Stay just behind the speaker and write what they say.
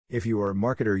If you are a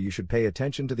marketer, you should pay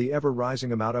attention to the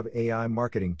ever-rising amount of AI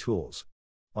marketing tools.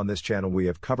 On this channel we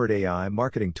have covered AI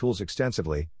marketing tools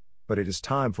extensively, but it is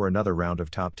time for another round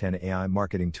of top 10 AI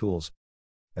marketing tools.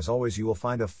 As always, you will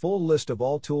find a full list of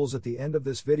all tools at the end of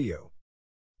this video.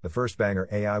 The first banger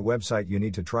AI website you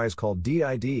need to try is called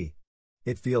DID.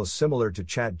 It feels similar to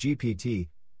ChatGPT,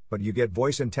 but you get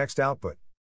voice and text output.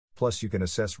 Plus you can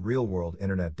assess real-world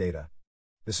internet data.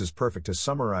 This is perfect to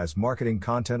summarize marketing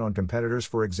content on competitors,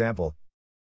 for example.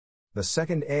 The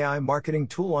second AI marketing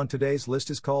tool on today's list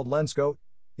is called Lensgo.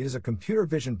 It is a computer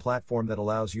vision platform that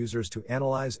allows users to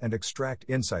analyze and extract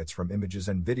insights from images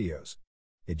and videos.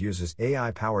 It uses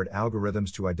AI-powered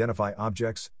algorithms to identify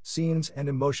objects, scenes, and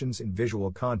emotions in visual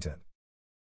content.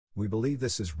 We believe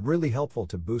this is really helpful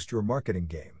to boost your marketing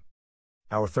game.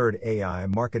 Our third AI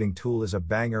marketing tool is a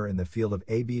banger in the field of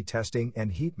A/B testing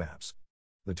and heat maps.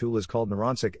 The tool is called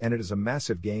Neuronsic, and it is a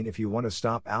massive gain if you want to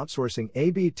stop outsourcing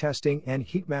A/B testing and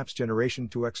heat maps generation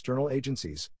to external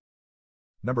agencies.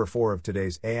 Number 4 of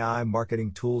today's AI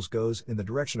marketing tools goes in the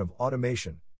direction of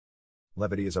automation.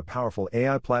 Levity is a powerful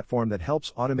AI platform that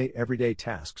helps automate everyday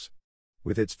tasks.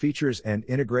 With its features and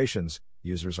integrations,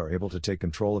 users are able to take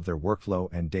control of their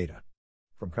workflow and data.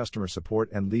 From customer support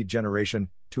and lead generation,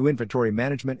 to inventory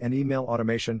management and email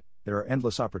automation, there are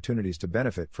endless opportunities to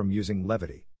benefit from using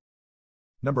Levity.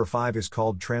 Number 5 is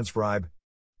called Transcribe.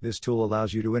 This tool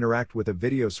allows you to interact with a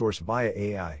video source via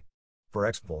AI. For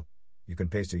example, you can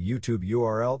paste a YouTube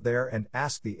URL there and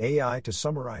ask the AI to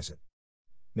summarize it.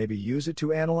 Maybe use it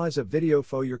to analyze a video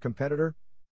for your competitor.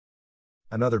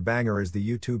 Another banger is the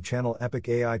YouTube channel Epic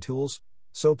AI Tools,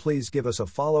 so please give us a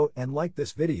follow and like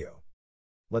this video.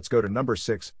 Let's go to number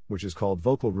 6, which is called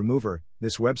Vocal Remover.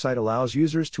 This website allows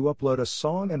users to upload a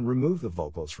song and remove the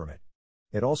vocals from it.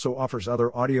 It also offers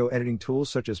other audio editing tools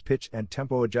such as pitch and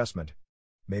tempo adjustment.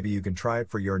 Maybe you can try it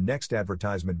for your next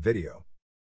advertisement video.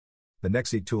 The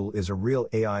next tool is a real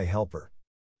AI helper.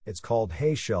 It's called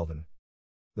Hey Sheldon.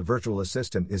 The virtual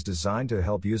assistant is designed to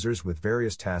help users with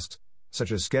various tasks,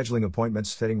 such as scheduling appointments,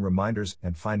 setting reminders,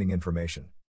 and finding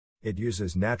information. It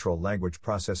uses natural language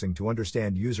processing to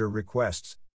understand user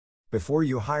requests. Before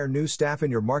you hire new staff in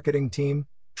your marketing team,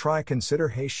 consider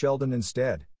Hey Sheldon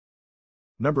instead.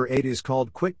 Number 8 is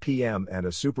called Quick PM, and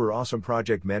a super awesome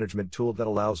project management tool that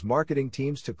allows marketing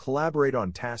teams to collaborate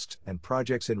on tasks and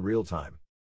projects in real time.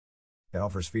 It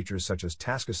offers features such as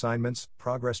task assignments,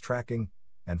 progress tracking,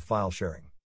 and file sharing.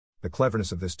 The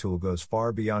cleverness of this tool goes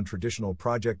far beyond traditional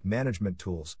project management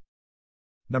tools.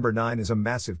 Number 9 is a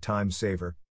massive time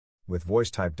saver. With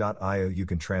VoiceType.io you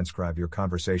can transcribe your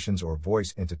conversations or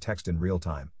voice into text in real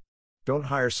time. Don't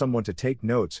hire someone to take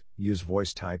notes, use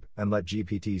VoiceType and let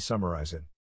GPT summarize it.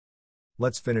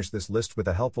 Let's finish this list with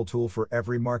a helpful tool for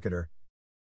every marketer.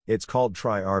 It's called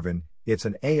Try Arvin. It's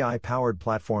an AI-powered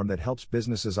platform that helps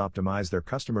businesses optimize their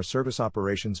customer service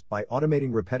operations by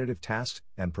automating repetitive tasks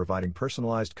and providing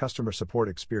personalized customer support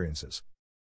experiences.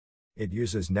 It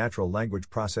uses natural language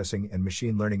processing and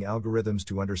machine learning algorithms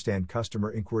to understand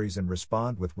customer inquiries and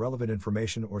respond with relevant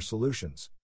information or solutions.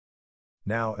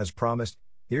 Now, as promised,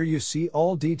 here you see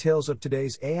all details of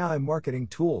today's AI marketing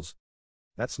tools.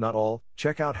 That's not all.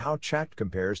 Check out how Chat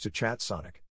compares to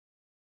ChatSonic.